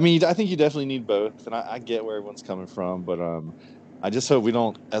I think you definitely need both. And I get where everyone's coming from, but I just hope we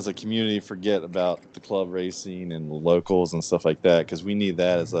don't, as a community, forget about the club racing and the locals and stuff like that, because we need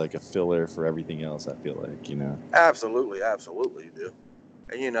that as like a filler for everything else. I feel like. Absolutely, absolutely, you do.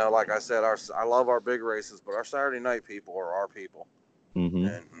 And like I said, I love our big races, but our Saturday night people are our people, Mm-hmm.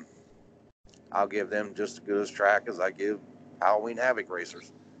 and I'll give them just as good a track as I give Halloween Havoc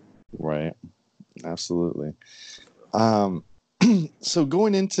racers. Right. Absolutely. Um, so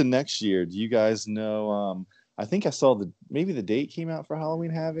going into next year, do you guys know? I think I saw maybe the date came out for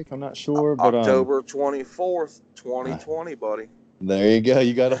Halloween Havoc. I'm not sure, but October 24th, 2020, buddy. there you go.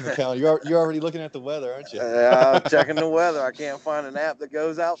 You got on the calendar. You're already looking at the weather, aren't you? I'm checking the weather. I can't find an app that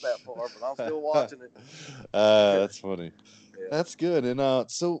goes out that far, but I'm still watching it. That's funny. Yeah. That's good. And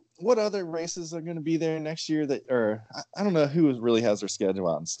so what other races are going to be there next year or I don't know who really has their schedule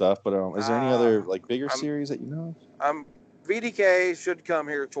out and stuff, but is there any other like bigger series that you know of? VDK should come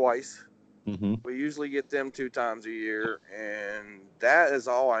here twice. Mm-hmm. We usually get them 2 times a year, and that is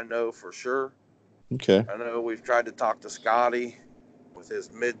all I know for sure. Okay. I know we've tried to talk to Scotty with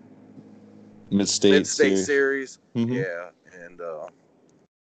his Mid-state series. Mm-hmm. Yeah, and of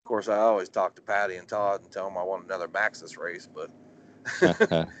course I always talk to Patty and Todd and tell them I want another Maxxis race, but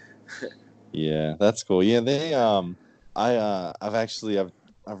yeah, that's cool. Yeah, they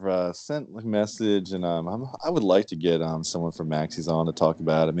I've sent a message, and I would like to get someone from Maxie's on to talk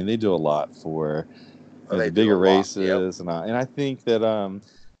about it. I mean, they do a lot for the bigger races, yep. and I think that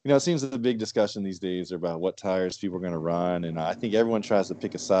it seems that the big discussion these days are about what tires people are going to run, and I think everyone tries to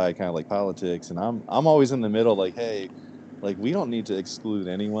pick a side, kind of like politics, and I'm always in the middle, like, hey, like we don't need to exclude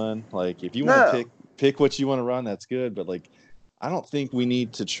anyone. Like if you want to pick what you want to run, that's good, but like I don't think we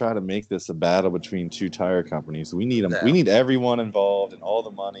need to try to make this a battle between 2 tire companies. We need them. No. We need everyone involved and all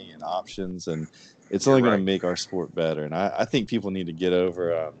the money and options, and it's only going to make our sport better. And I think people need to get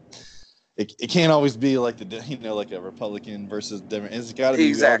over. It can't always be like like a Republican versus Democrat. It's got to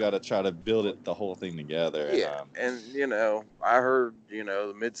be we all got to try to build the whole thing together. Yeah, and I heard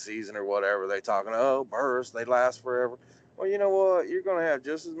the mid-season or whatever they talking. Oh, Burris, they last forever. Well, you know what? You're going to have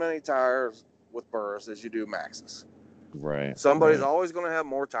just as many tires with Burris as you do Maxxis. Right. Somebody's always going to have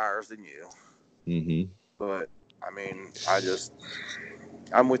more tires than you. Mm-hmm. But I mean,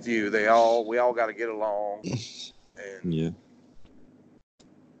 I'm with you. We all got to get along. And yeah.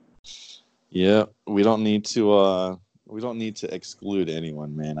 Yeah, we don't need to exclude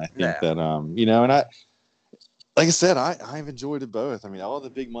anyone, man. I think Nah. that and like I said, I've enjoyed it both. I mean, all the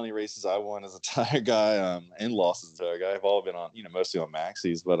big money races I won as a tire guy, and lost as a tire guy, have all been on, mostly on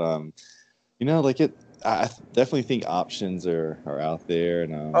maxis. But like I definitely think options are out there,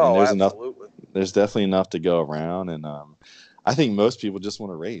 and Oh, absolutely. there's definitely enough to go around, and I think most people just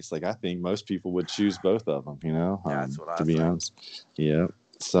want to race. Like I think most people would choose both of them, That's what to I be think. honest. Yeah.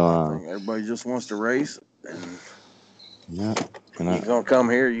 So I think everybody just wants to race, and yeah, and you're gonna come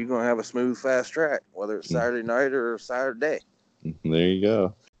here, you're gonna have a smooth, fast track, whether it's Saturday night or Saturday. there you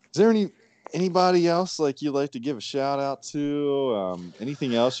go. Is there anybody else like you'd like to give a shout out to?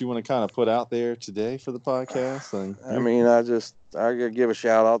 Anything else you want to kind of put out there today for the podcast? I mean, I gotta give a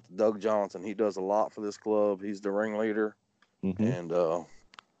shout out to Doug Johnson. He does a lot for this club. He's the ringleader, Mm-hmm. and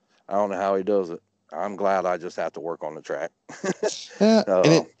I don't know how he does it. I'm glad I just have to work on the track. Yeah, and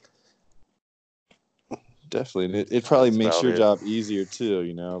it definitely it probably makes your job easier too.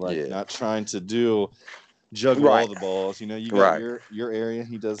 Like not trying to juggle all the balls. You got your area.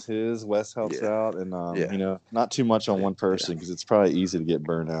 He does his. Wes helps out, and not too much on one person because it's probably easy to get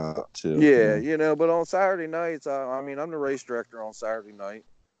burned out too. Yeah, but on Saturday nights, I mean, I'm the race director on Saturday night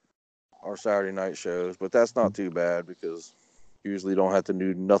or Saturday night shows, but that's not too bad because usually don't have to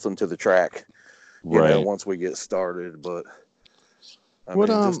do nothing to the track, once we get started. But I mean,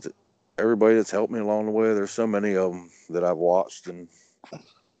 just everybody that's helped me along the way. There's so many of them that I've watched and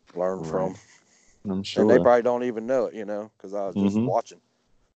learned from. I'm sure. And they probably don't even know it, because I was just watching.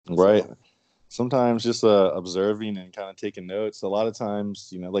 Right. So. Sometimes just observing and kind of taking notes. A lot of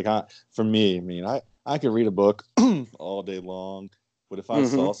times, for me, I mean, I could read a book all day long, but if I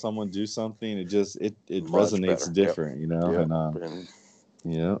saw someone do something, it resonates better. different,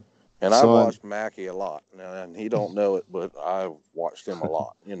 And I've watched Mackie a lot, and he don't know it, but I've watched him a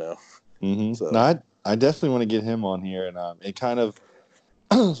lot, So no, I definitely want to get him on here, and it kind of.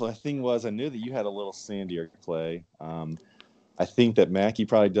 So the thing was, I knew that you had a little sandier clay. I think that Mackie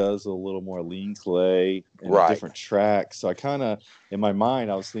probably does a little more lean clay and a different track. So I kind of, in my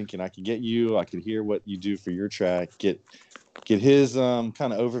mind, I was thinking I could get you. I could hear what you do for your track. Get his kind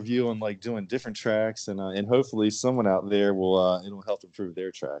of overview on like doing different tracks, and hopefully someone out there will it'll help improve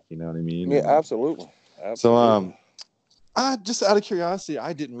their track. You know what I mean? Yeah, absolutely. So I just out of curiosity,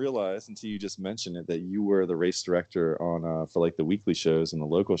 I didn't realize until you just mentioned it that you were the race director on for like the weekly shows and the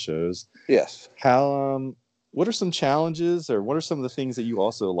local shows. Yes. How what are some challenges, or what are some of the things that you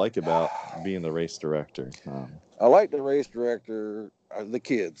also like about being the race director? I like the race director. The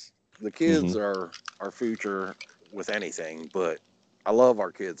kids. The kids are our future with anything, but I love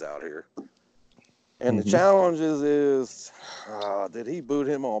our kids out here. And the challenges is, did he boot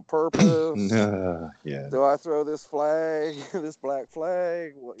him on purpose? Yeah. Do I throw this flag, this black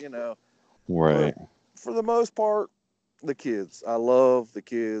flag? Well, Right. For the most part, the kids. I love the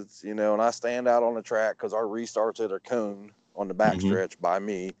kids, and I stand out on the track because our restarts at a cone on the backstretch by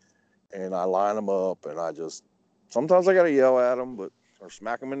me, and I line them up, and sometimes I got to yell at them, or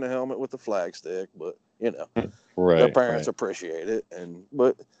smack them in the helmet with the flag stick, but their parents appreciate it,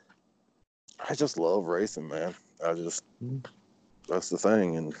 but I just love racing, man. That's the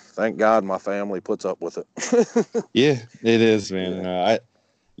thing, and thank God my family puts up with it. Yeah, it is, man.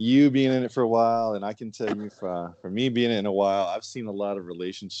 You being in it for a while, and I can tell you for me being in it a while, I've seen a lot of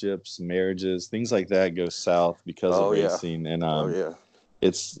relationships, marriages, things like that go south because of racing. And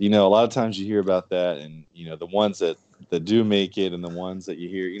it's a lot of times you hear about that, and the ones that do make it, and the ones that you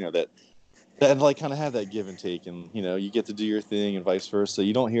hear, that like kind of have that give and take, and you get to do your thing, and vice versa.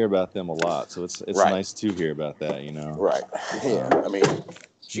 You don't hear about them a lot, so it's nice to hear about that. Right. Yeah. I mean,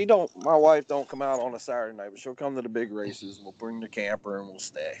 my wife don't come out on a Saturday night, but she'll come to the big races. We'll bring the camper and we'll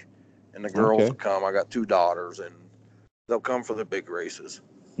stay. And the girls will come. I got 2 daughters, and they'll come for the big races.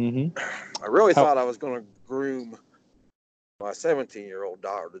 I really thought I was going to groom my 17-year-old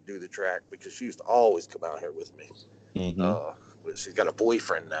daughter to do the track because she used to always come out here with me. But she's got a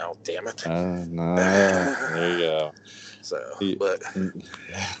boyfriend now. Damn it. No. There you go. So, but.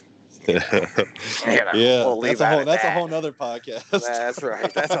 We'll that's a whole nother podcast. That's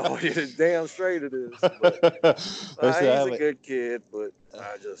right. That's a whole damn straight it is. But, he's a good kid, but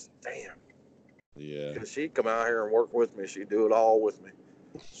I just yeah. Because she'd come out here and work with me. She'd do it all with me.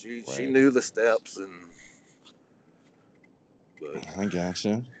 She knew the steps But I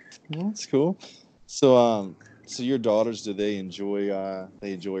gotcha. Well, that's cool. So so your daughters, do they enjoy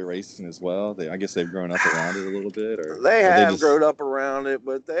racing as well? I guess they've grown up around it a little bit, or they have grown up around it,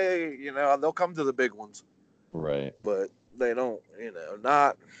 but they'll come to the big ones. Right. But they don't,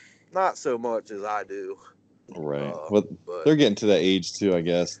 not so much as I do. Right. Well, But they're getting to that age too, I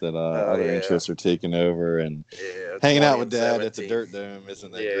guess, that other yeah, interests are taking over, and yeah, hanging 20 out with and dad at the 17. Dirt Dome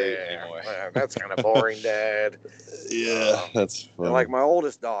isn't that great Yeah, anymore. that's kind of boring, Dad. Yeah, that's And funny. like my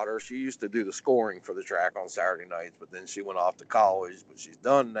oldest daughter, she used to do the scoring for the track on Saturday nights, but then she went off to college, but she's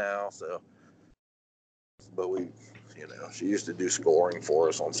done now. So, but she used to do scoring for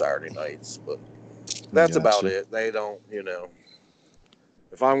us on Saturday nights, but that's about Gotcha. it. They don't,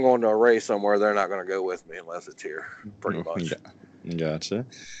 if I'm going to a race somewhere, they're not going to go with me unless it's here, pretty much. Gotcha.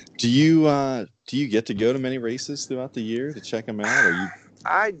 Do you get to go to many races throughout the year to check them out, or you?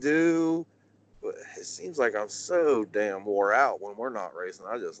 I do, but it seems like I'm so damn wore out when we're not racing.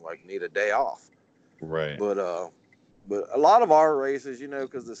 I just need a day off. Right. But a lot of our races,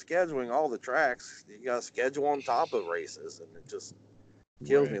 because the scheduling, all the tracks, you got to schedule on top of races, and it just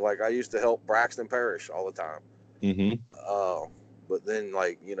kills me. Like I used to help Braxton Parrish all the time. Mm-hmm. But then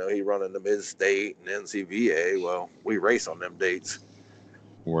he running the Mid-State and NCVA. Well, we race on them dates.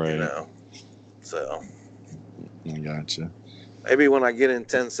 Right. So. I gotcha. Maybe when I get in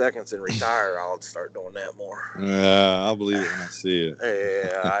 10 seconds and retire, I'll start doing that more. Yeah, I'll believe it when I see it.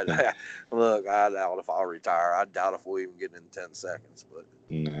 Yeah, look, I doubt if I'll retire. I doubt if we'll even get in 10 seconds. But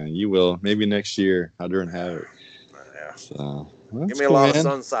nah, you will. Maybe next year. Hydro and Havoc. Yeah. So give me a lot of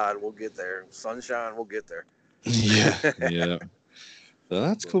sunshine. We'll get there. Sunshine. We'll get there. Yeah. So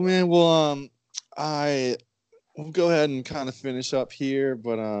that's cool, man. Well, we'll go ahead and kind of finish up here,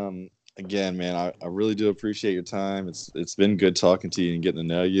 but again, man, I really do appreciate your time. It's been good talking to you and getting to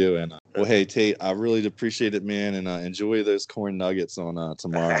know you. And well, hey Tate, I really appreciate it, man, and enjoy those corn nuggets on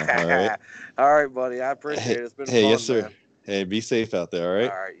tomorrow. All right. All right, buddy. I appreciate it. It's been fun, yes, sir. Man. Hey, be safe out there. All right.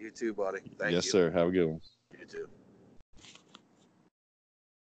 All right, you too, buddy. Thank you. Yes, sir. Have a good one. You too.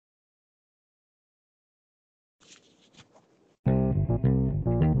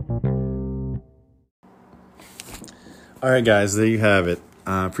 All right, guys, there you have it.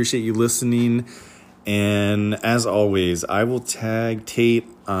 Appreciate you listening. And as always, I will tag Tate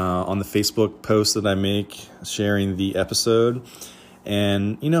on the Facebook post that I make sharing the episode.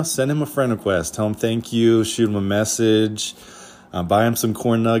 And, send him a friend request. Tell him thank you. Shoot him a message. Buy him some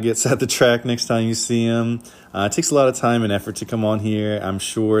corn nuggets at the track next time you see him. It takes a lot of time and effort to come on here. I'm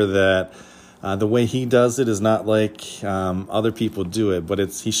sure that the way he does it is not like other people do it, but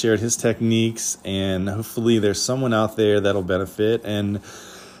he shared his techniques, and hopefully there's someone out there that'll benefit. And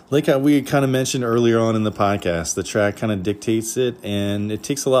like we kind of mentioned earlier on in the podcast, the track kind of dictates it, and it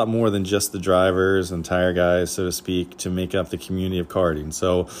takes a lot more than just the drivers and tire guys, so to speak, to make up the community of karting.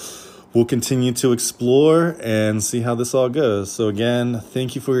 So we'll continue to explore and see how this all goes. So again,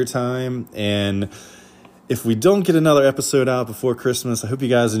 thank you for your time, and if we don't get another episode out before Christmas, I hope you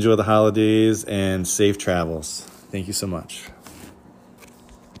guys enjoy the holidays and safe travels. Thank you so much.